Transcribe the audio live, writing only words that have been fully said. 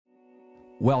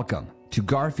Welcome to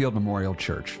Garfield Memorial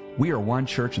Church. We are one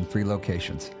church in 3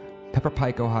 locations: Pepper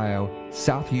Pike, Ohio,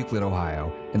 South Euclid,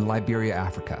 Ohio, and Liberia,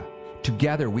 Africa.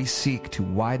 Together, we seek to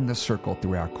widen the circle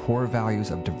through our core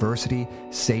values of diversity,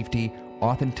 safety,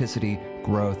 authenticity,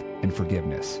 growth, and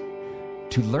forgiveness.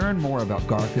 To learn more about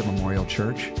Garfield Memorial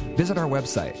Church, visit our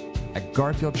website at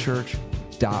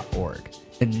garfieldchurch.org.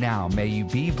 And now, may you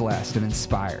be blessed and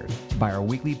inspired by our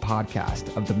weekly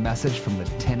podcast of the message from the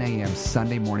 10 a.m.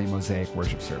 Sunday morning Mosaic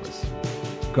worship service.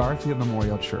 Garfield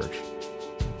Memorial Church,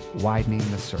 widening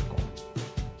the circle.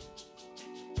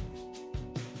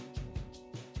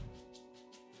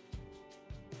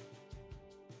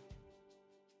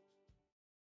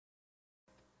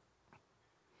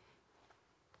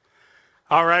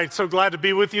 All right, so glad to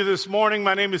be with you this morning.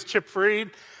 My name is Chip Freed.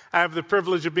 I have the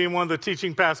privilege of being one of the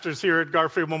teaching pastors here at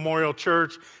Garfield Memorial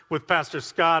Church with Pastor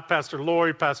Scott, Pastor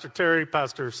Lori, Pastor Terry,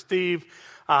 Pastor Steve.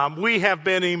 We have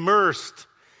been immersed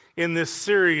in this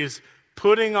series,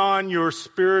 putting on your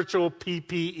spiritual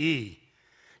PPE,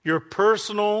 your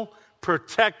personal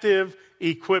protective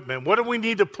equipment. What do we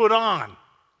need to put on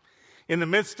in the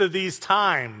midst of these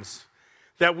times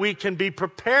that we can be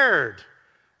prepared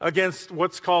against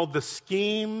what's called the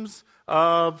schemes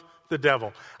of the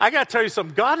devil? I got to tell you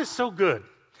something. God is so good.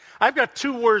 I've got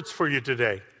 2 words for you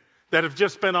today that have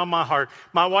just been on my heart.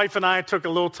 My wife and I took a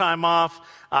little time off.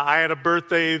 I had a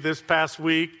birthday this past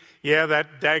week. Yeah,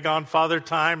 that daggone father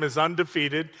time is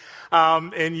undefeated.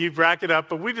 And you rack it up.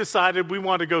 But we decided we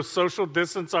want to go social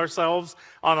distance ourselves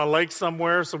on a lake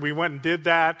somewhere. So we went and did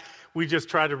that. We just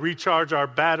tried to recharge our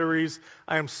batteries.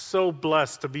 I am so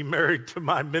blessed to be married to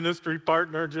my ministry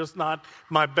partner, just not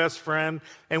my best friend.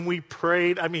 And we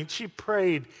prayed. I mean, she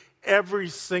prayed every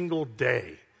single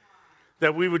day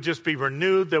that we would just be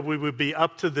renewed, that we would be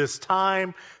up to this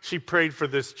time. She prayed for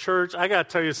this church. I got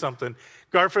to tell you something.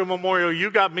 Garfield Memorial, you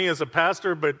got me as a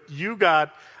pastor, but you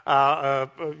got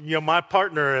my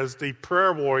partner as the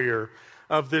prayer warrior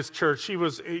of this church. She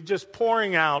was just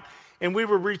pouring out, and we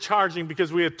were recharging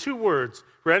because we had 2 words.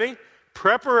 Ready?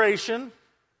 Preparation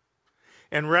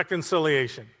and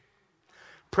reconciliation.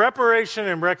 Preparation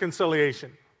and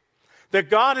reconciliation. That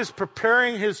God is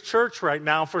preparing His church right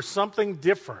now for something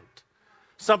different,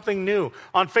 something new.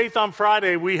 On Faith on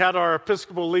Friday, we had our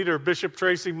Episcopal leader, Bishop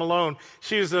Tracy Malone.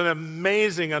 She is an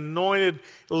amazing, anointed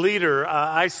leader.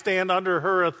 I stand under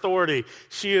her authority.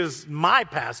 She is my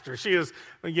pastor. She is,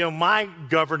 my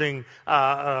governing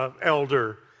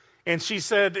elder. And she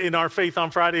said in our Faith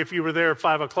on Friday, if you were there at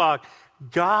 5 o'clock,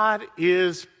 God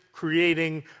is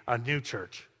creating a new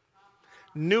church,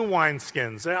 new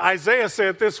wineskins. Isaiah said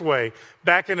it this way,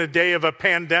 back in a day of a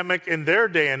pandemic in their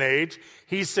day and age,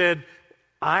 he said,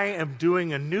 I am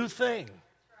doing a new thing.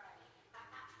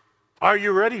 Are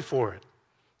you ready for it?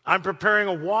 I'm preparing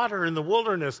a water in the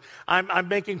wilderness. I'm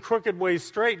making crooked ways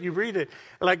straight. You read it.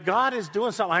 Like God is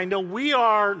doing something. I know we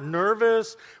are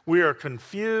nervous. We are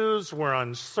confused. We're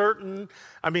uncertain.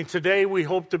 I mean, today we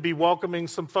hope to be welcoming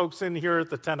some folks in here at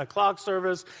the 10 o'clock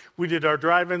service. We did our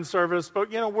drive-in service.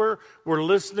 But, we're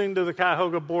listening to the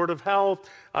Cuyahoga Board of Health,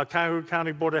 Cuyahoga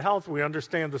County Board of Health. We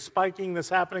understand the spiking that's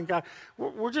happening.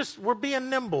 We're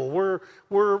being nimble. We're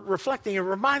reflecting. It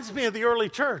reminds me of the early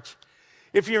church.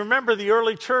 If you remember the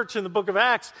early church in the book of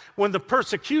Acts, when the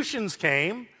persecutions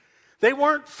came, they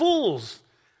weren't fools.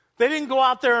 They didn't go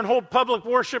out there and hold public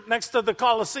worship next to the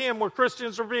Colosseum where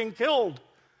Christians were being killed.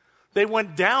 They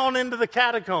went down into the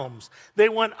catacombs. They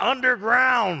went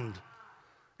underground,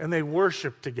 and they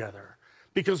worshiped together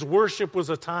because worship was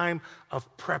a time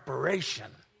of preparation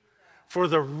for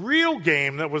the real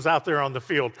game that was out there on the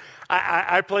field.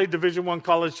 I played Division I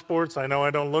college sports. I know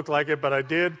I don't look like it, but I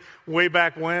did way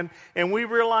back when. And we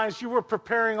realized you were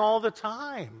preparing all the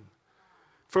time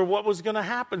for what was going to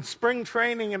happen. Spring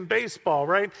training in baseball,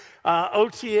 right?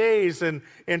 OTAs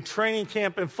and training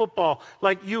camp in football.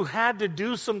 Like you had to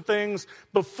do some things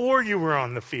before you were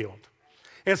on the field.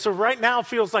 And so right now it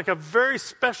feels like a very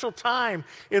special time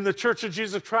in the Church of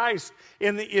Jesus Christ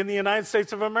in the United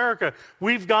States of America.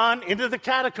 We've gone into the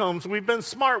catacombs. We've been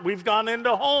smart. We've gone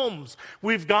into homes.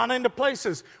 We've gone into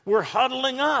places. We're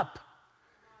huddling up.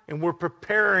 And we're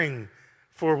preparing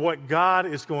for what God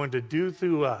is going to do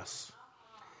through us.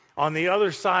 On the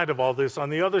other side of all this, on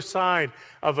the other side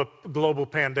of a global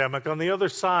pandemic, on the other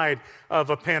side of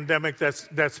a pandemic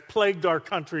that's plagued our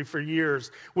country for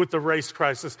years with the race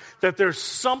crisis, that there's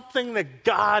something that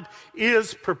God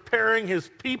is preparing His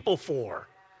people for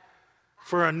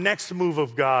a next move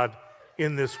of God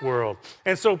in this world.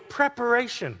 And so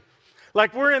preparation.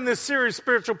 Like we're in this series,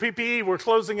 Spiritual PPE, we're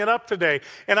closing it up today.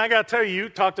 And I got to tell you, you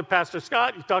talked to Pastor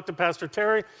Scott, you talked to Pastor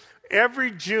Terry,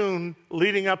 every June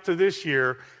leading up to this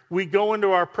year, we go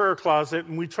into our prayer closet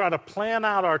and we try to plan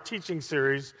out our teaching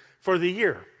series for the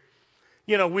year.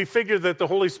 You know, we figure that the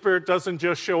Holy Spirit doesn't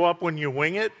just show up when you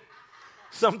wing it.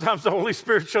 Sometimes the Holy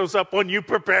Spirit shows up when you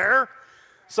prepare.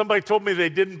 Somebody told me they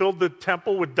didn't build the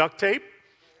temple with duct tape.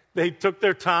 They took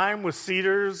their time with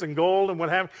cedars and gold and what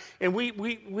have you. And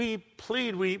we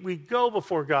plead, we go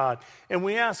before God, and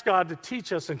we ask God to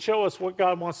teach us and show us what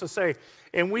God wants to say.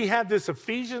 And we had this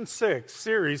Ephesians 6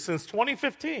 series since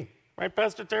 2015, right,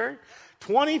 Pastor Terry?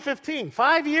 2015,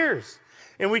 5 years.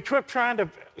 And we kept trying to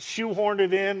shoehorn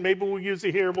it in. Maybe we'll use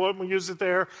it here, we'll use it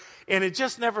there. And it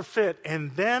just never fit.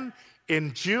 And then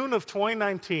in June of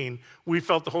 2019, we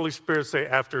felt the Holy Spirit say,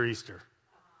 after Easter.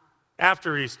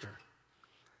 After Easter.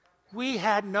 We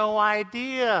had no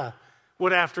idea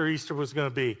what after Easter was going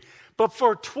to be. But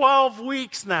for 12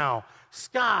 weeks now,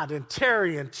 Scott and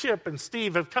Terry and Chip and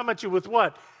Steve have come at you with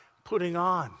what? Putting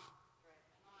on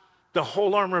the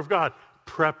whole armor of God.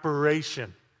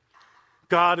 Preparation.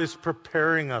 God is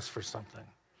preparing us for something.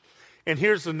 And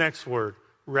here's the next word,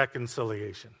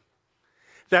 reconciliation.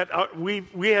 That we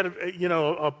had,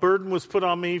 a burden was put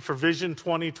on me for Vision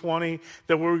 2020,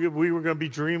 that we were going to be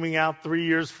dreaming out 3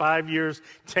 years, 5 years,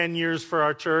 10 years for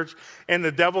our church. And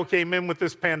the devil came in with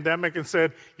this pandemic and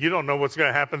said, you don't know what's going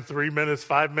to happen 3 minutes,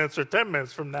 5 minutes, or 10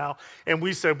 minutes from now. And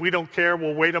we said, we don't care.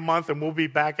 We'll wait a month and we'll be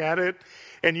back at it.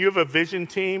 And you have a vision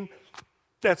team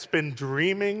that's been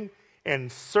dreaming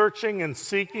and searching and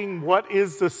seeking what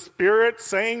is the Spirit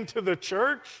saying to the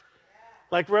church,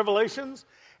 like Revelations.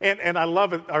 And I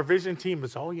love it. Our vision team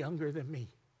is all younger than me.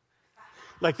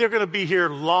 Like they're going to be here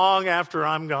long after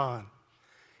I'm gone.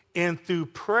 And through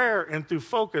prayer and through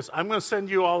focus, I'm going to send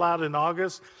you all out in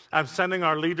August. I'm sending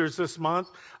our leaders this month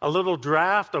a little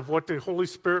draft of what the Holy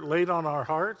Spirit laid on our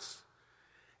hearts.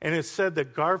 And it said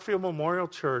that Garfield Memorial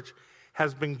Church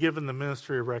has been given the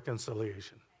ministry of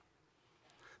reconciliation.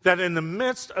 That in the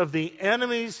midst of the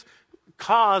enemy's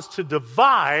cause to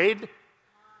divide,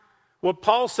 what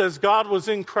Paul says, God was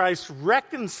in Christ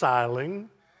reconciling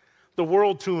the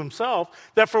world to himself,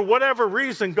 that for whatever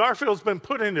reason, Garfield's been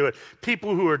put into it.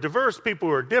 People who are diverse, people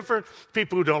who are different,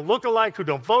 people who don't look alike, who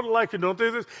don't vote alike, who don't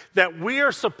do this, that we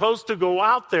are supposed to go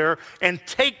out there and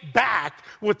take back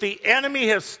what the enemy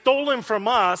has stolen from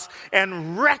us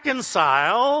and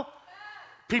reconcile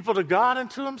people to God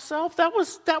and to himself. That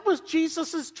was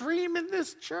Jesus' dream in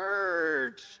this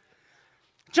church.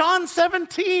 John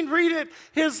 17, read it,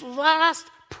 his last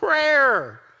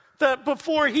prayer that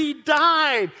before he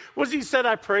died was he said,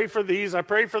 I pray for these, I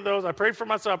pray for those, I pray for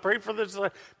myself, I pray for this.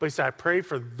 But he said, I pray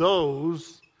for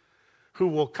those who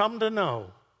will come to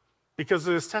know because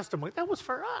of his testimony. That was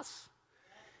for us.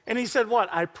 And he said what?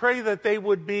 I pray that they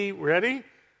would be, ready?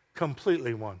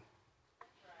 Completely one.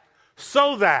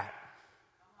 So that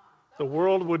the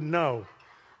world would know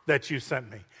that you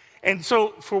sent me. And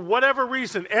so, for whatever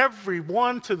reason,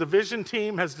 everyone to the vision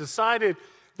team has decided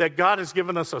that God has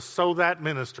given us a so that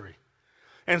ministry.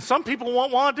 And some people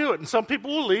won't want to do it, and some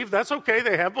people will leave. That's okay,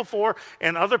 they have before.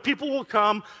 And other people will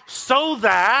come so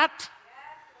that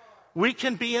we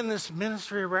can be in this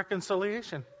ministry of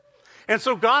reconciliation. And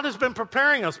so God has been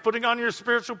preparing us, putting on your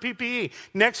spiritual PPE.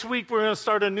 Next week, we're going to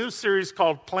start a new series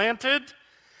called Planted,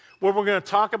 where we're going to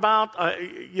talk about,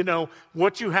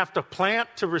 what you have to plant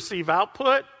to receive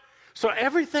output. So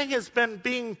everything has been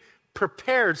being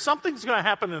prepared. Something's going to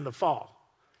happen in the fall.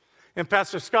 And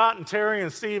Pastor Scott and Terry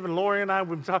and Steve and Lori and I,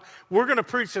 we're going to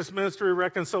preach this ministry of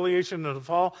reconciliation in the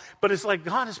fall. But it's like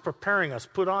God is preparing us.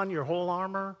 Put on your whole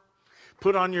armor.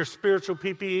 Put on your spiritual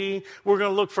PPE. We're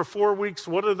going to look for 4 weeks.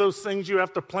 What are those things you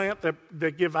have to plant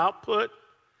that give output?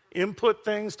 Input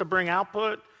things to bring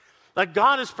output? Like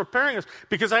God is preparing us.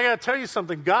 Because I got to tell you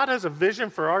something. God has a vision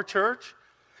for our church.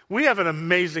 We have an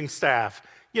amazing staff.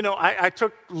 You know, I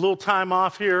took a little time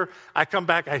off here. I come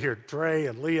back, I hear Dre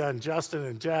and Leah and Justin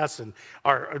and Jess and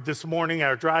this morning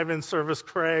our drive-in service,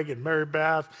 Craig and Mary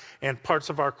Beth and parts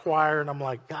of our choir. And I'm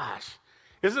like, gosh,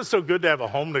 isn't it so good to have a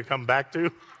home to come back to?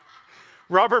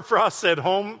 Robert Frost said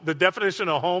home, the definition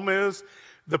of home is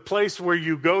the place where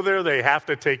you go there, they have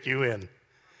to take you in.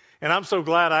 And I'm so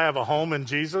glad I have a home in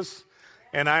Jesus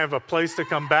and I have a place to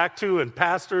come back to and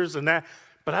pastors and that.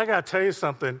 But I got to tell you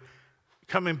something.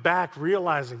 Coming back,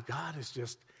 realizing God is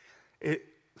just,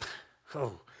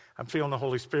 I'm feeling the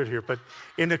Holy Spirit here. But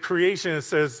in the creation, it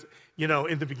says,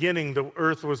 in the beginning, the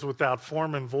earth was without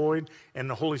form and void, and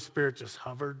the Holy Spirit just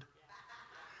hovered.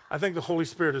 I think the Holy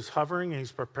Spirit is hovering, and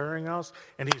he's preparing us,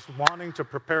 and he's wanting to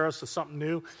prepare us to something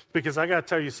new. Because I got to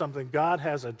tell you something, God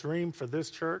has a dream for this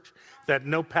church that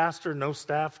no pastor, no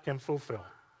staff can fulfill.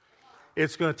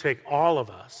 It's going to take all of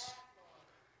us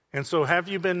And so have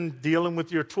you been dealing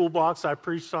with your toolbox I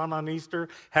preached on Easter?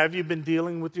 Have you been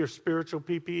dealing with your spiritual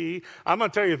PPE? I'm going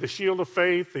to tell you, the shield of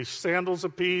faith, the sandals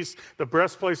of peace, the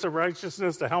breastplate of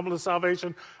righteousness, the helmet of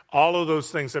salvation, all of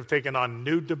those things have taken on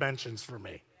new dimensions for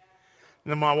me.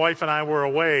 And then my wife and I were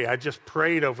away. I just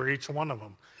prayed over each one of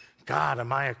them. God,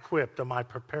 am I equipped? Am I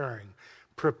preparing?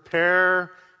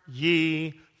 Prepare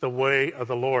ye the way of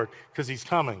the Lord, because he's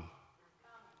coming.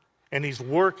 And he's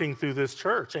working through this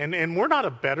church. And we're not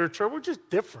a better church. We're just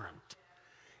different.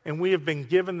 And we have been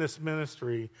given this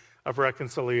ministry of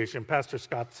reconciliation. Pastor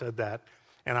Scott said that,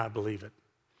 and I believe it.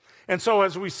 And so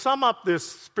as we sum up this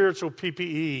spiritual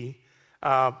PPE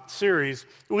series,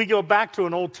 we go back to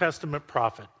an Old Testament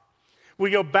prophet. We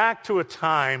go back to a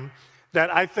time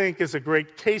that I think is a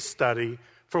great case study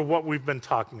for what we've been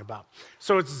talking about.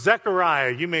 So it's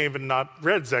Zechariah. You may even not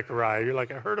read Zechariah. You're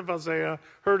like, I heard of Isaiah,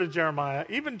 heard of Jeremiah,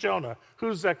 even Jonah.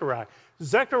 Who's Zechariah?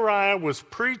 Zechariah was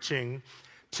preaching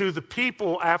to the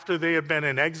people after they had been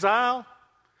in exile,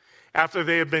 after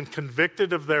they had been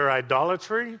convicted of their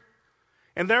idolatry.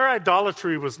 And their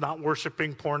idolatry was not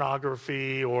worshiping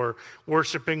pornography or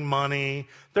worshiping money.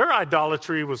 Their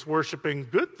idolatry was worshiping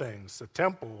good things, the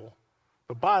temple,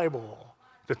 the Bible,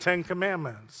 the Ten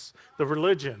Commandments, the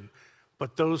religion,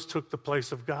 but those took the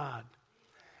place of God.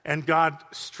 And God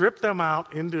stripped them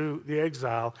out into the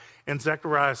exile, and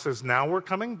Zechariah says, now we're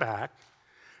coming back.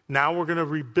 Now we're going to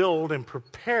rebuild and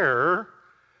prepare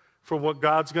for what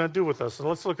God's going to do with us. So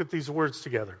let's look at these words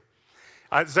together.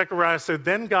 Zechariah said,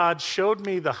 then God showed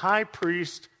me the high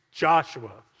priest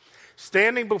Joshua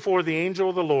standing before the angel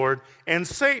of the Lord and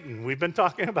Satan. We've been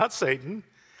talking about Satan.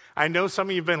 I know some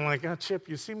of you have been like, oh, Chip,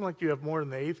 you seem like you have more than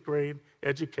the 8th grade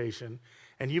education,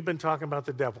 and you've been talking about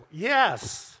the devil.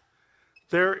 Yes,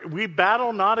 we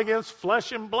battle not against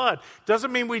flesh and blood.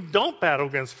 Doesn't mean we don't battle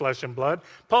against flesh and blood.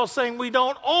 Paul's saying we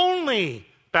don't only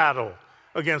battle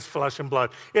against flesh and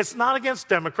blood. It's not against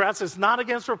Democrats. It's not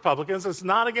against Republicans. It's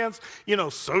not against,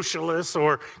 socialists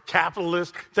or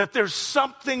capitalists. That there's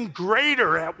something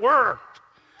greater at work.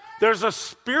 There's a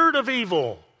spirit of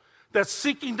evil that's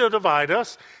seeking to divide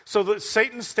us, so that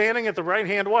Satan's standing at the right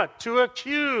hand, what? To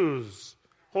accuse.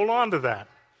 Hold on to that.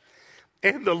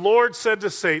 And the Lord said to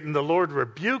Satan, the Lord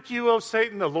rebuke you, O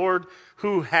Satan, the Lord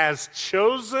who has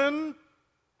chosen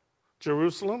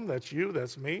Jerusalem. That's you,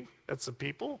 that's me, that's the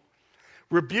people.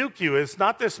 Rebuke you. Is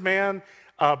not this man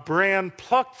a brand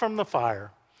plucked from the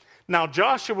fire? Now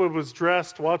Joshua was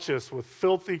dressed, watch this, with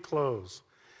filthy clothes.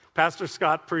 Pastor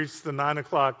Scott preached the 9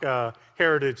 o'clock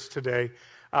Heritage today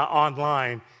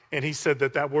online, and he said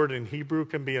that word in Hebrew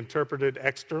can be interpreted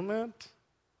excrement.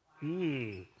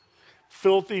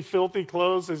 Filthy, filthy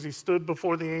clothes as he stood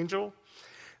before the angel.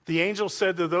 The angel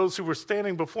said to those who were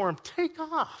standing before him, take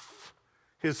off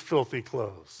his filthy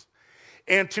clothes.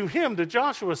 And to him, to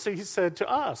Joshua, he said to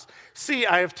us, see,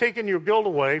 I have taken your guilt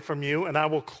away from you, and I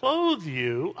will clothe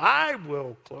you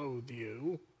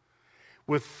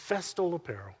with festal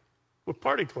apparel, with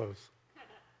party clothes.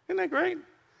 Isn't that great?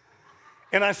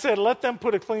 And I said, let them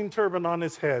put a clean turban on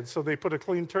his head. So they put a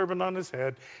clean turban on his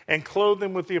head and clothed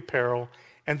him with the apparel.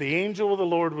 And the angel of the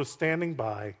Lord was standing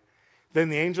by. Then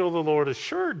the angel of the Lord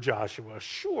assured Joshua,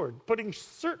 putting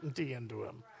certainty into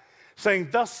him, saying,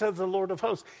 thus says the Lord of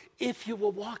hosts, if you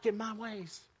will walk in my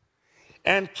ways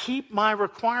and keep my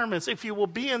requirements, if you will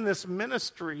be in this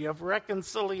ministry of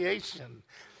reconciliation,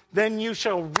 then you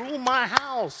shall rule my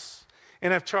house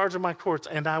and have charge of my courts,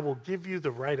 and I will give you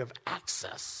the right of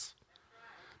access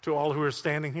to all who are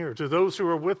standing here. To those who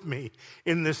are with me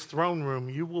in this throne room,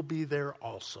 you will be there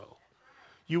also.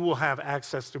 You will have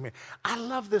access to me. I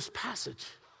love this passage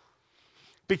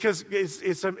because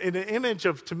it's an image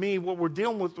of, to me, what we're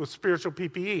dealing with spiritual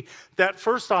PPE. That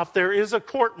first off, there is a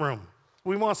courtroom.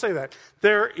 We want to say that.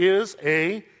 There is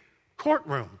a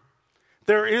courtroom.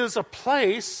 There is a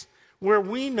place where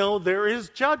we know there is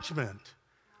judgment.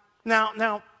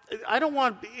 Now, I don't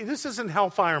want, this isn't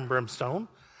hellfire and brimstone.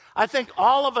 I think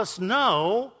all of us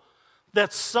know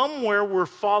that somewhere we're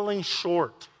falling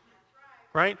short,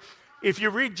 right? If you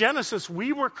read Genesis,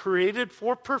 we were created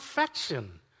for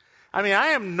perfection. I mean, I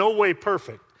am no way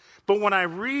perfect. But when I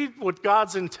read what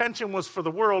God's intention was for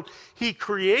the world, he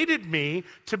created me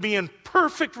to be in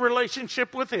perfect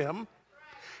relationship with him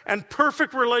and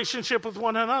perfect relationship with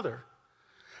one another.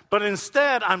 But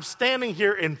instead, I'm standing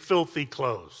here in filthy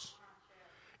clothes.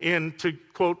 And to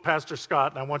quote Pastor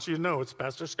Scott, and I want you to know it's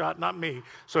Pastor Scott, not me.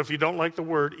 So if you don't like the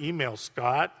word, email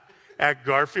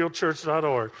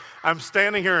scott@garfieldchurch.org. I'm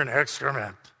standing here in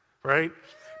excrement, right?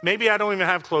 Maybe I don't even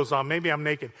have clothes on. Maybe I'm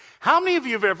naked. How many of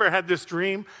you have ever had this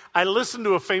dream? I listened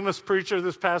to a famous preacher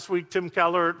this past week, Tim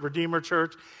Keller at Redeemer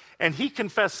Church, And he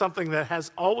confessed something that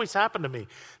has always happened to me,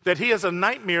 that he has a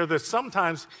nightmare that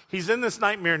sometimes he's in this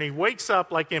nightmare and he wakes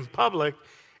up like in public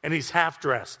and he's half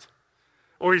dressed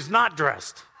or he's not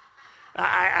dressed.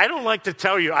 I don't like to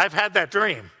tell you, I've had that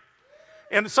dream.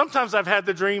 And sometimes I've had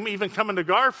the dream even coming to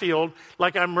Garfield,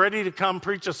 like I'm ready to come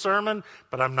preach a sermon,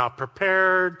 but I'm not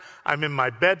prepared. I'm in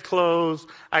my bedclothes.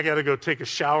 I got to go take a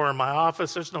shower in my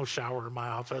office. There's no shower in my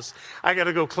office. I got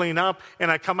to go clean up, and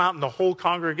I come out and the whole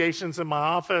congregation's in my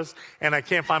office, and I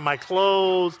can't find my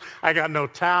clothes. I got no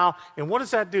towel. And what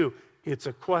does that do? It's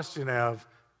a question of,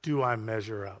 do I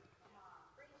measure up?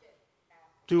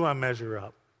 Do I measure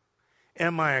up?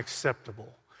 Am I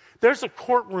acceptable? There's a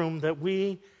courtroom that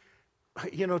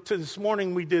to this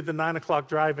morning we did the 9 o'clock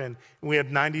drive-in, and we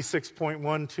had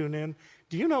 96.1 tune in.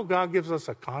 Do you know God gives us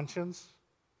a conscience?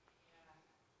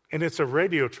 And it's a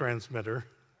radio transmitter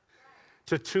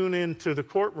to tune into the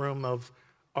courtroom of,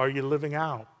 are you living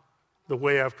out the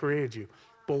way I've created you?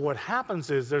 But what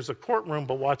happens is there's a courtroom,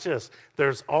 but watch this,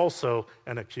 there's also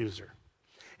an accuser.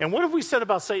 And what have we said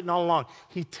about Satan all along?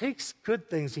 He takes good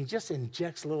things, he just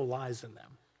injects little lies in them.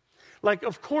 Like,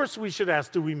 of course we should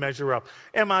ask, do we measure up?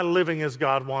 Am I living as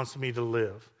God wants me to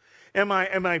live? Am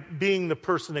I being the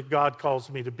person that God calls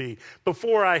me to be?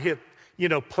 Before I hit,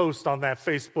 post on that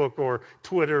Facebook or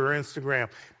Twitter or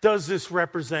Instagram, does this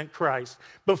represent Christ?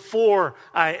 Before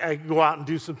I go out and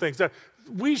do some things,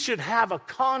 we should have a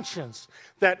conscience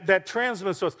that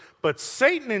transmits to us. But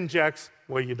Satan injects,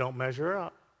 well, you don't measure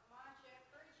up.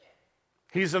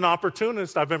 He's an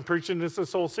opportunist. I've been preaching this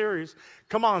whole series.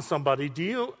 Come on, somebody.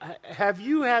 Have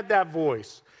you had that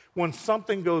voice when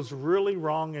something goes really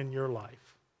wrong in your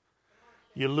life?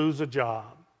 You lose a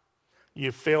job.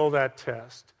 You fail that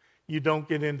test. You don't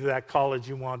get into that college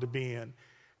you wanted to be in.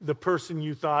 The person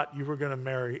you thought you were going to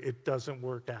marry, it doesn't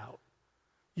work out.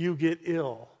 You get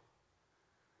ill.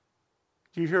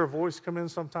 Do you hear a voice come in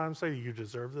sometimes say, you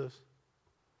deserve this?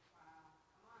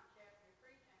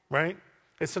 Right?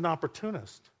 It's an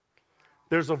opportunist.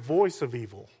 There's a voice of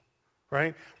evil,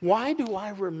 right? Why do I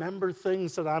remember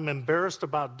things that I'm embarrassed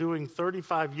about doing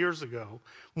 35 years ago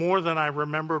more than I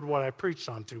remembered what I preached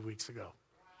on 2 weeks ago?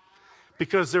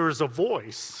 Because there is a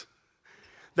voice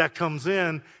that comes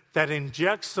in that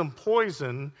injects some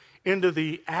poison into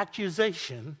the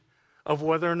accusation of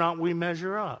whether or not we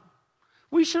measure up.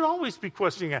 We should always be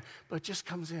questioning it, but it just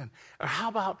comes in. Or how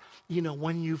about,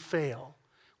 when you fail?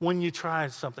 When you try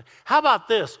something. How about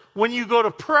this? When you go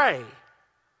to pray,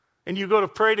 and you go to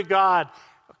pray to God,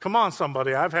 come on,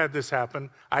 somebody, I've had this happen.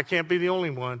 I can't be the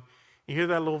only one. You hear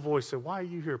that little voice say, why are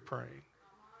you here praying?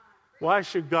 Why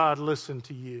should God listen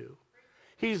to you?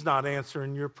 He's not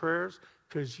answering your prayers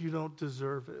because you don't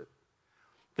deserve it.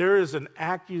 There is an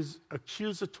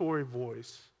accusatory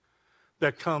voice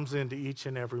that comes into each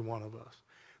and every one of us.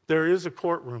 There is a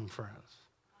courtroom, friends.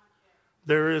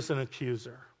 There is an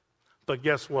accuser. But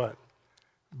guess what?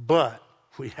 But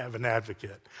we have an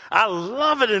advocate. I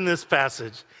love it in this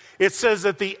passage. It says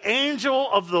that the angel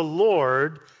of the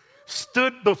Lord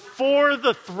stood before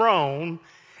the throne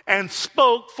and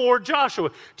spoke for Joshua.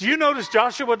 Do you notice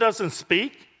Joshua doesn't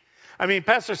speak? I mean,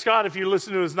 Pastor Scott, if you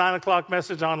listen to his 9 o'clock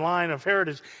message online of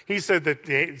Heritage, he said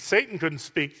that Satan couldn't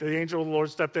speak. The angel of the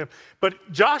Lord stepped in.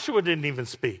 But Joshua didn't even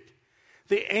speak.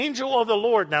 The angel of the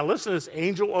Lord. Now listen to this,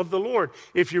 angel of the Lord.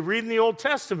 If you read in the Old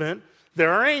Testament,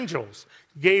 there are angels,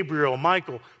 Gabriel,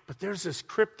 Michael, but there's this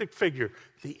cryptic figure,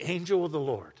 the angel of the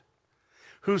Lord,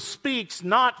 who speaks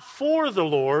not for the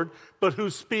Lord, but who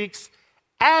speaks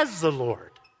as the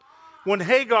Lord. When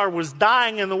Hagar was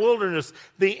dying in the wilderness,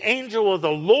 the angel of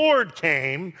the Lord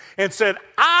came and said,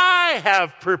 I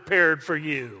have prepared for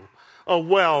you a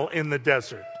well in the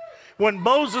desert. When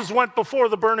Moses went before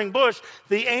the burning bush,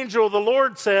 the angel of the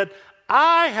Lord said,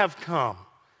 I have come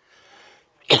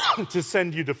to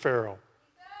send you to Pharaoh.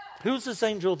 Who's this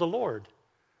angel of the Lord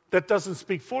that doesn't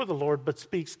speak for the Lord but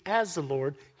speaks as the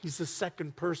Lord? He's the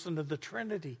second person of the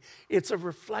Trinity. It's a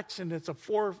reflection, it's a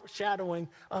foreshadowing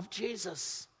of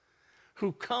Jesus,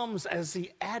 who comes as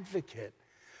the advocate,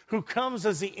 who comes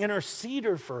as the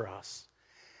interceder for us.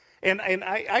 And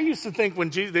I used to think when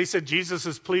they said Jesus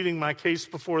is pleading my case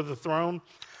before the throne,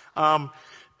 I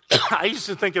used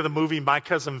to think of the movie My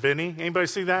Cousin Vinny. Anybody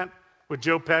see that? With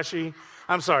Joe Pesci?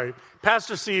 I'm sorry,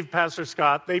 Pastor Steve, Pastor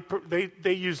Scott,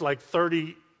 they use like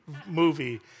 30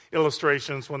 movie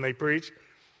illustrations when they preach.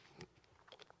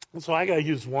 So I got to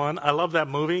use one. I love that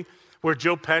movie where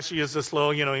Joe Pesci is this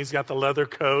little, he's got the leather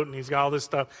coat and he's got all this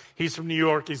stuff. He's from New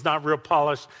York. He's not real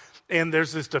polished. And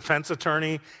there's this defense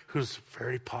attorney who's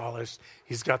very polished.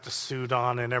 He's got the suit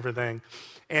on and everything.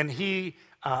 And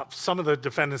some of the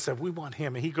defendants said, we want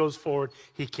him. And he goes forward.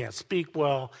 He can't speak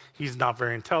well. He's not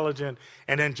very intelligent.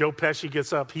 And then Joe Pesci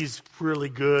gets up. He's really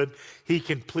good. He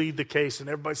can plead the case. And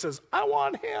everybody says, I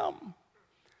want him.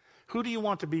 Who do you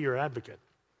want to be your advocate?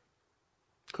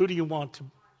 Who do you want to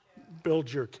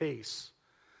build your case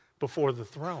before the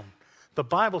throne? The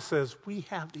Bible says we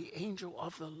have the angel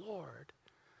of the Lord.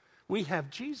 We have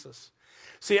Jesus.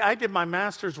 See, I did my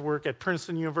master's work at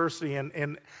Princeton University,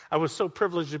 and I was so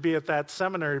privileged to be at that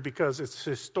seminary because it's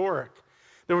historic.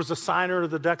 There was a signer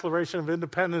of the Declaration of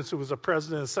Independence who was a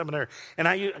president of the seminary.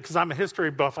 And because I'm a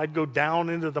history buff, I'd go down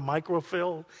into the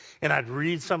microfilm, and I'd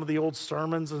read some of the old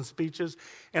sermons and speeches.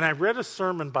 And I read a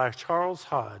sermon by Charles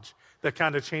Hodge that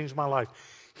kind of changed my life.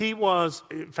 He was,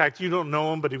 in fact, you don't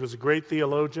know him, but he was a great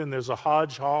theologian. There's a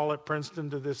Hodge Hall at Princeton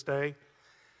to this day.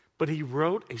 But he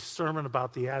wrote a sermon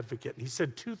about the advocate. And he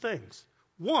said two things.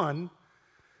 One,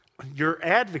 your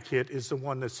advocate is the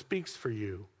one that speaks for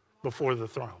you before the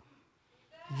throne.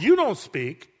 You don't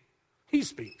speak, he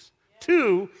speaks.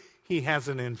 Two, he has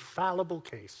an infallible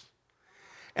case.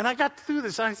 And I got through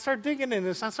this, and I started digging in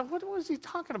this, and I said, what was he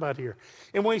talking about here?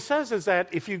 And what he says is that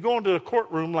if you go into a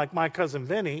courtroom like my cousin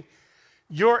Vinny,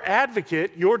 your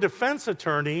advocate, your defense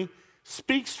attorney,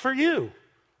 speaks for you,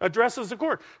 addresses the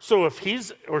court. So if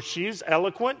he's or she's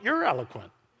eloquent, you're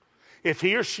eloquent. If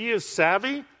he or she is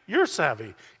savvy, you're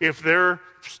savvy. If they're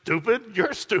stupid,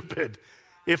 you're stupid.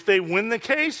 If they win the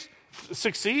case,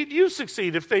 succeed, you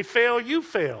succeed. If they fail, you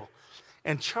fail.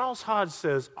 And Charles Hodge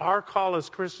says our call as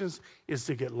Christians is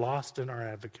to get lost in our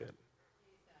advocate.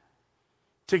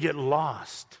 To get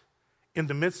lost in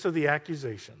the midst of the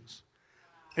accusations,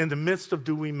 in the midst of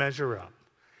do we measure up.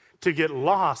 To get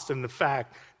lost in the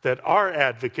fact that our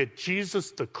advocate,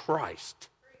 Jesus the Christ,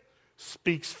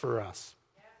 speaks for us.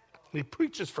 He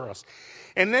preaches for us.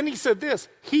 And then he said this,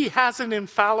 he has an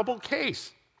infallible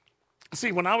case.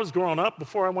 See, when I was growing up,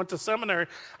 before I went to seminary,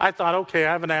 I thought, okay,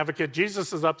 I have an advocate.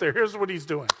 Jesus is up there. Here's what he's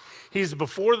doing. He's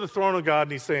before the throne of God,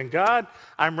 and he's saying, God,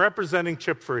 I'm representing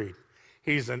Chip Freed.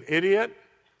 He's an idiot.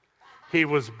 He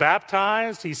was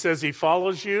baptized. He says he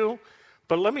follows you.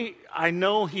 But I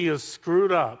know he is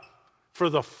screwed up for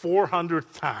the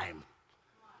 400th time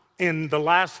in the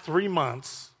last 3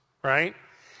 months, right?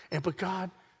 But God,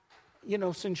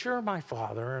 since you're my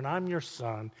father and I'm your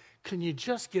son, can you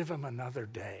just give him another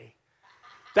day?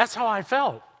 That's how I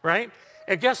felt, right?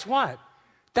 And guess what?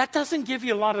 That doesn't give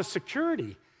you a lot of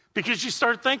security because you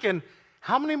start thinking,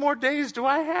 how many more days do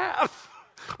I have?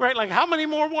 Right? Like, how many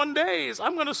more 1 days?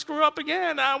 I'm going to screw up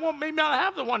again. I won't maybe not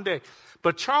have the 1 day.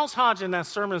 But Charles Hodge in that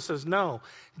sermon says, no,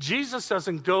 Jesus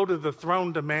doesn't go to the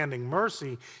throne demanding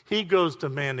mercy. He goes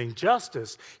demanding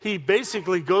justice. He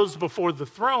basically goes before the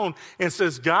throne and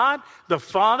says, God, the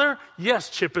Father, yes,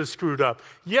 Chip is screwed up.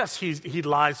 Yes, he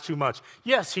lies too much.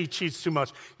 Yes, he cheats too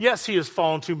much. Yes, he has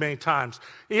fallen too many times.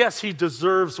 Yes, he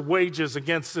deserves wages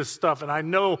against this stuff. And I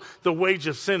know the wage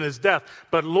of sin is death.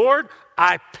 But Lord,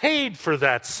 I paid for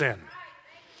that sin.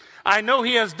 I know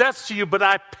he has debts to you, but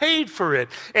I paid for it.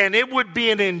 And it would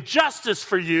be an injustice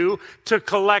for you to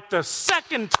collect a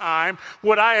second time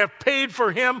what I have paid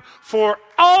for him for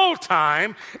all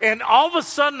time. And all of a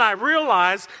sudden I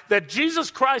realized that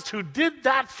Jesus Christ, who did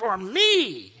that for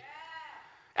me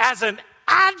as an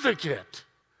advocate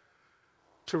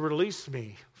to release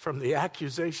me from the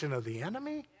accusation of the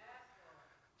enemy,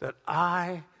 that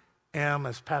I am,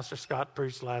 as Pastor Scott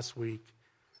preached last week,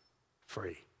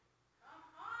 free.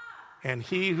 And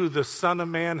he who the Son of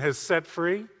Man has set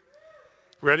free,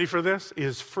 ready for this,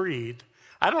 is freed.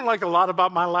 I don't like a lot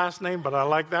about my last name, but I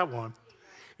like that one,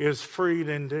 is freed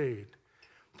indeed.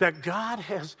 That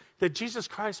that Jesus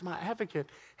Christ, my advocate,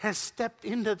 has stepped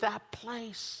into that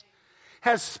place,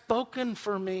 has spoken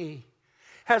for me,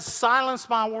 has silenced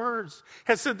my words,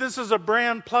 has said this is a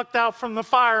brand plucked out from the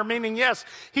fire, meaning yes,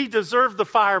 he deserved the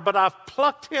fire, but I've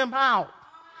plucked him out.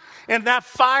 And that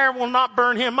fire will not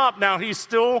burn him up. Now, he's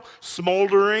still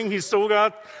smoldering. He's still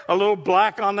got a little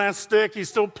black on that stick. He's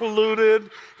still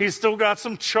polluted. He's still got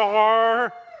some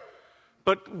char.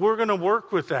 But we're going to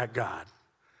work with that God.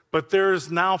 But there is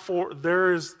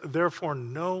therefore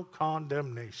no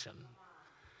condemnation.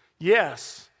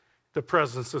 Yes, the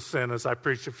presence of sin, as I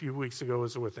preached a few weeks ago,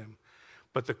 is with him.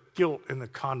 But the guilt and the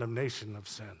condemnation of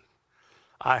sin,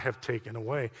 I have taken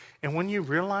away. And when you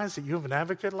realize that you have an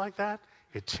advocate like that,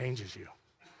 it changes you.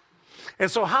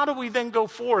 And so how do we then go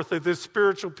forth at this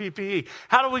spiritual PPE?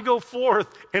 How do we go forth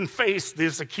and face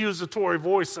this accusatory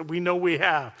voice that we know we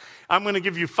have? I'm going to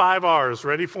give you 5 R's.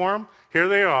 Ready for them? Here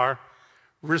they are.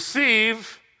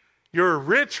 Receive your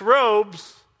rich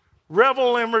robes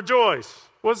Revel and rejoice.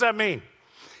 What does that mean?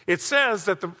 It says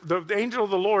that the angel of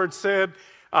the Lord said,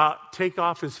 take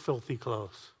off his filthy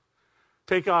clothes.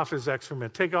 Take off his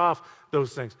excrement. Take off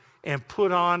those things. And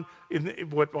put on,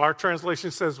 what our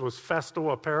translation says was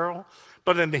festal apparel.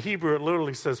 But in the Hebrew, it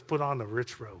literally says put on the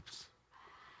rich robes.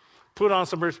 Put on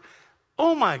some rich.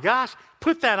 Oh my gosh,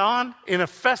 put that on in a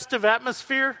festive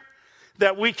atmosphere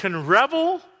that we can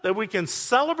revel, that we can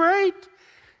celebrate,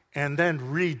 and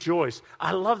then rejoice.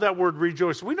 I love that word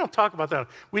rejoice. We don't talk about that.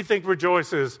 We think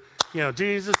rejoice is,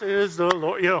 Jesus is the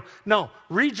Lord. No,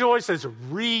 rejoice is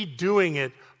redoing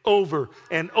it over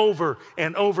and over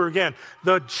and over again.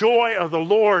 The joy of the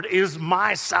Lord is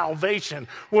my salvation.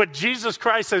 What Jesus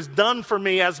Christ has done for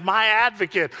me as my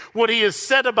advocate, what he has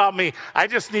said about me, I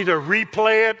just need to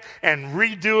replay it and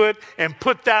redo it and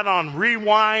put that on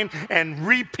rewind and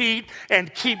repeat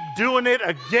and keep doing it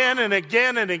again and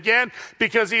again and again,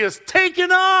 because he has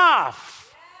taken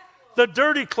off the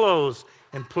dirty clothes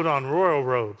and put on royal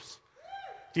robes.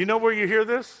 Do you know where you hear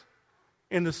this?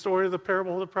 In the story of the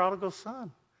parable of the prodigal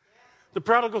son. The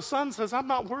prodigal son says, I'm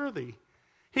not worthy.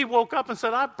 He woke up and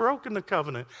said, I've broken the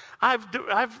covenant. I've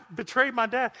betrayed my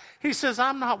dad. He says,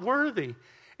 I'm not worthy.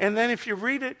 And then if you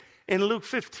read it in Luke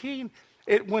 15,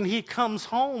 when he comes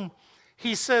home,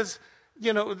 he says,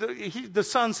 the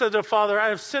son said to the father, I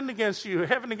have sinned against you,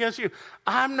 heaven against you.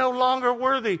 I'm no longer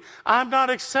worthy. I'm not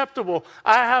acceptable.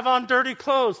 I have on dirty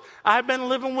clothes. I've been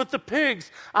living with the pigs.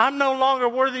 I'm no longer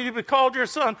worthy to be called your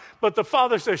son. But the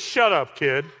father says, shut up,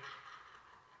 kid.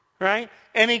 Right?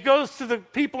 And he goes to the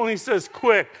people and he says,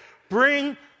 quick,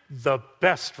 bring the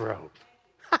best robe.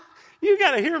 You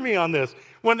got to hear me on this.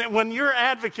 When your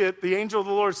advocate, the angel of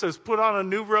the Lord, says, put on a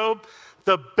new robe,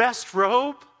 the best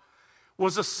robe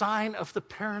was a sign of the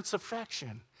parents'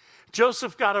 affection.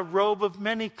 Joseph got a robe of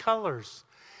many colors.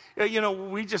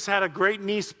 We just had a great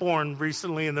niece born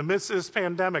recently in the midst of this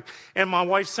pandemic. And my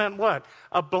wife sent what?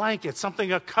 A blanket,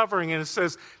 a covering. And it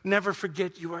says, never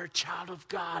forget you are a child of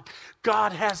God.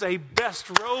 God has a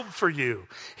best robe for you.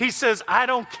 He says, I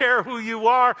don't care who you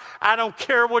are. I don't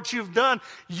care what you've done.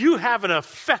 You have an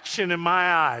affection in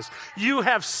my eyes. You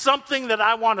have something that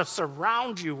I want to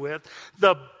surround you with.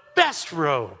 The best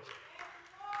robe.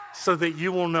 So that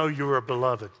you will know you are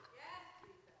beloved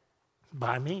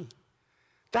by me.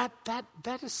 That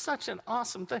is such an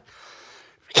awesome thing.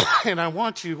 And I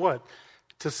want you,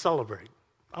 to celebrate.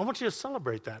 I want you to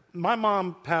celebrate that. My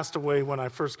mom passed away when I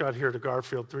first got here to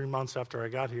Garfield 3 months after I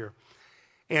got here.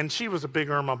 And she was a big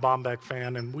Irma Bombeck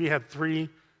fan, and we had 3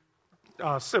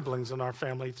 siblings in our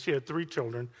family. She had 3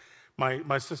 children.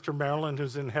 My sister Marilyn,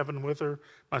 who's in heaven with her,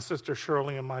 my sister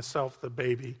Shirley, and myself, the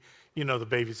baby. The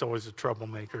baby's always a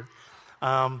troublemaker.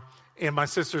 And my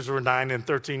sisters were 9 and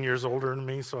 13 years older than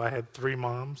me, so I had 3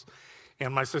 moms.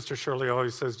 And my sister Shirley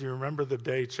always says, do you remember the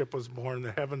day Chip was born,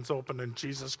 the heavens opened, and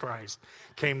Jesus Christ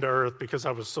came to earth, because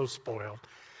I was so spoiled.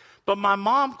 But my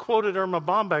mom quoted Irma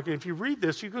Bombeck. If you read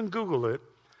this, you can Google it.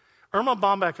 Irma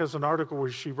Bombeck has an article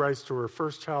where she writes to her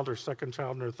first child, her second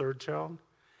child, and her third child.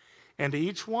 And to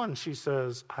each one, she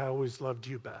says, I always loved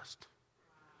you best.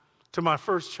 To my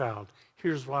first child,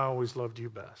 here's why I always loved you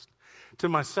best. To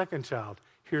my second child,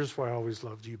 here's why I always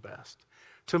loved you best.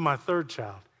 To my third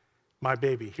child, my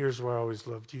baby, here's why I always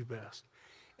loved you best.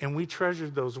 And we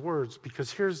treasured those words,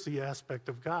 because here's the aspect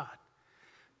of God.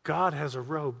 God has a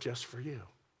robe just for you.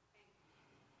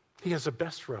 He has a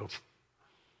best robe.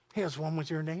 He has one with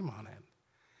your name on it.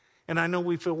 And I know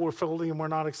we feel we're filthy and we're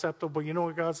not acceptable, but you know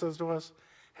what God says to us?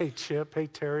 Hey, Chip, hey,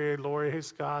 Terry, hey, Lori, hey,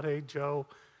 Scott, hey, Joe.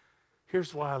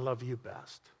 Here's why I love you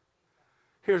best.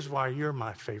 Here's why you're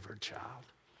my favorite child.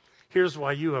 Here's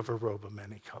why you have a robe of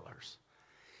many colors.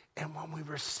 And when we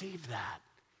receive that,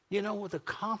 with the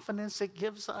confidence it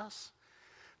gives us,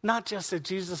 not just that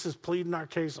Jesus is pleading our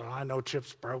case, I know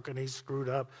Chip's broken, he's screwed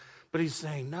up, but he's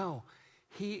saying, no,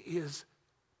 he is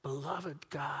beloved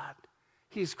God.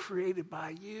 He's created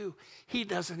by you. He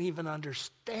doesn't even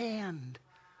understand.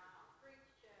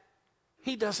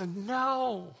 He doesn't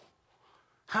know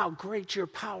how great your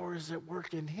power is at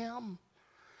work in him.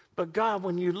 But God,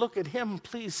 when you look at him,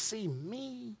 please see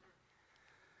me.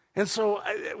 And so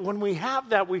when we have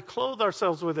that, we clothe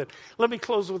ourselves with it. Let me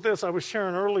close with this. I was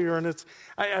sharing earlier, and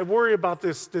I worry about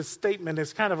this statement.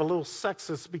 It's kind of a little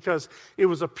sexist, because it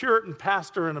was a Puritan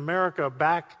pastor in America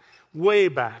way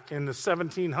back in the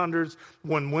 1700s,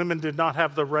 when women did not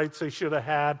have the rights they should have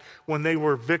had, when they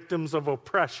were victims of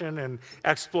oppression and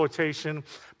exploitation.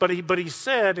 But he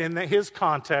said, in his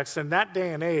context, in that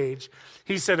day and age,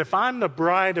 he said, if I'm the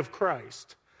bride of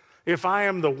Christ, if I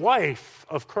am the wife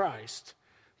of Christ,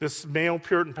 this male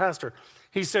Puritan pastor,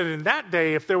 he said, in that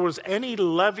day, if there was any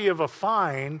levy of a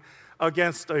fine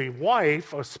against a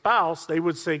wife, a spouse, they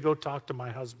would say, go talk to my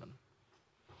husband.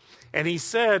 And he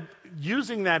said,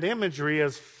 using that imagery,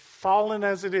 as fallen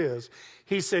as it is,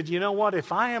 he said, you know what?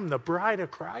 If I am the bride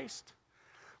of Christ,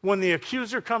 when the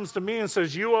accuser comes to me and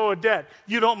says, you owe a debt,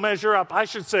 you don't measure up, I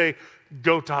should say,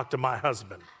 go talk to my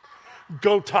husband.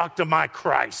 Go talk to my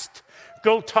Christ.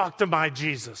 Go talk to my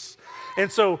Jesus.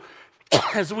 And so,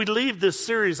 as we leave this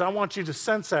series, I want you to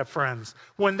sense that, friends.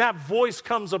 When that voice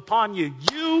comes upon you,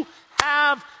 you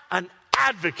have an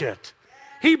advocate.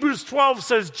 Hebrews 12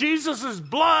 says Jesus'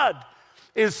 blood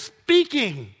is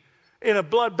speaking in a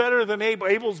blood better than Abel.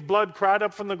 Abel's blood cried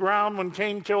up from the ground when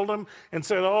Cain killed him and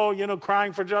said,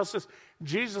 crying for justice.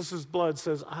 Jesus' blood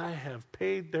says, I have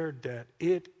paid their debt.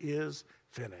 It is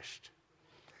finished.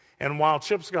 And while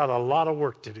Chip's got a lot of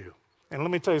work to do, and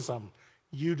let me tell you something,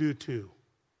 you do too.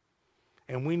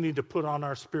 And we need to put on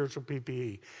our spiritual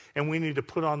PPE, and we need to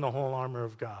put on the whole armor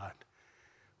of God.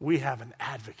 We have an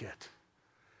advocate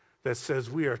that says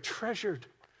we are treasured.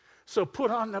 So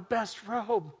put on the best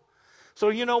robe. So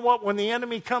you know what? When the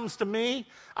enemy comes to me,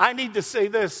 I need to say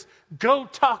this, go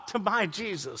talk to my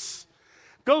Jesus.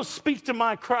 Go speak to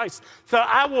my Christ. So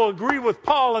I will agree with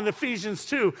Paul in Ephesians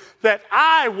 2 that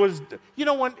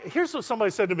here's what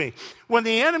somebody said to me. When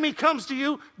the enemy comes to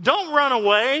you, don't run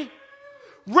away.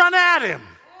 Run at him.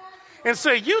 And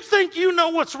say, you think you know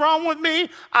what's wrong with me?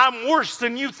 I'm worse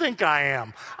than you think I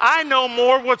am. I know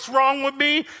more what's wrong with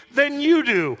me than you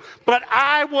do. But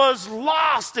I was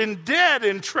lost and dead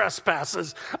in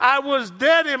trespasses. I was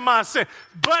dead in my sin.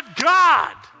 But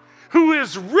God, who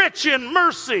is rich in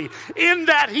mercy, in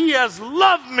that he has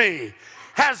loved me,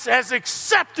 has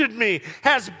accepted me,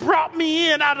 has brought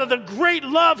me in out of the great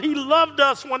love he loved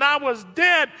us when I was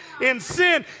dead in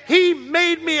sin. He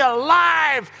made me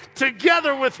alive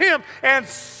together with him and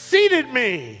seated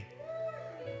me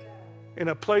in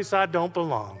a place I don't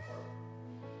belong,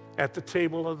 at the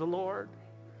table of the Lord.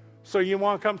 So you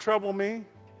want to come trouble me?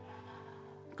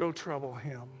 Go trouble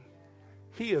him.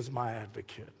 He is my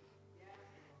advocate,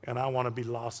 and I want to be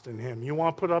lost in him. You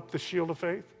want to put up the shield of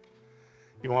faith?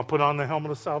 You want to put on the helmet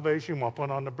of salvation? You want to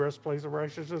put on the breastplate of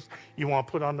righteousness? You want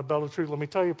to put on the belt of truth? Let me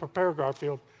tell you, prepare,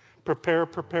 Garfield.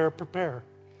 Prepare.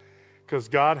 Because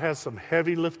God has some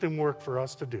heavy lifting work for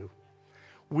us to do.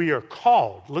 We are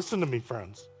called, listen to me,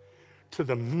 friends, to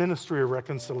the ministry of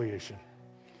reconciliation.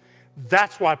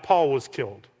 That's why Paul was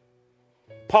killed.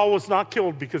 Paul was not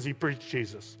killed because he preached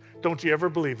Jesus. Don't you ever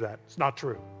believe that. It's not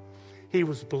true. He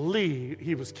was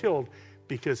killed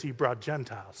because he brought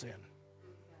Gentiles in.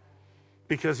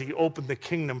 Because he opened the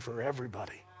kingdom for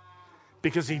everybody.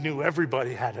 Because he knew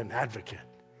everybody had an advocate.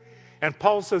 And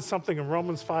Paul says something in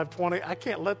Romans 5:20. I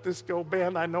can't let this go,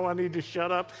 man. I know I need to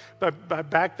shut up. But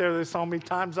back there, they saw me,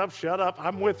 time's up, shut up.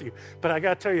 I'm with you. But I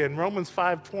got to tell you, in Romans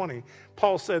 5:20,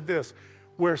 Paul said this,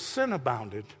 where sin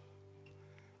abounded,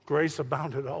 grace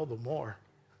abounded all the more.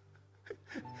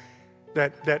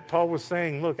 That Paul was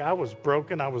saying, look, I was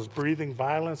broken. I was breathing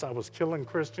violence. I was killing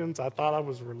Christians. I thought I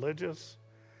was religious.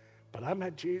 But I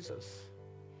met Jesus.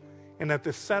 And at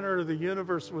the center of the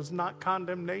universe was not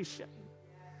condemnation.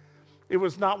 It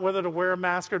was not whether to wear a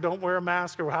mask or don't wear a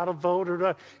mask or how to vote or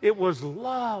not. It was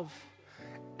love.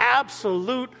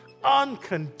 Absolute,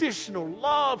 unconditional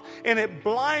love. And it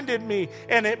blinded me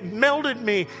and it melted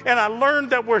me. And I learned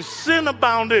that where sin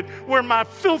abounded, where my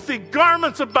filthy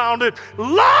garments abounded,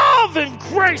 love and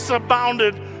grace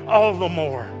abounded all the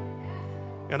more.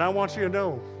 And I want you to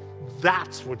know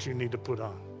that's what you need to put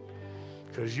on.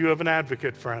 Because you have an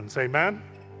advocate, friends. Amen?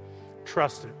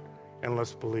 Trust it and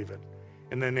let's believe it.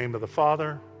 In the name of the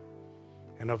Father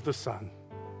and of the Son,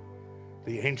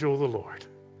 the angel of the Lord,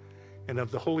 and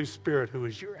of the Holy Spirit, who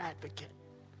is your advocate,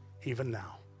 even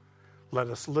now. Let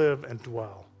us live and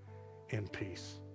dwell in peace.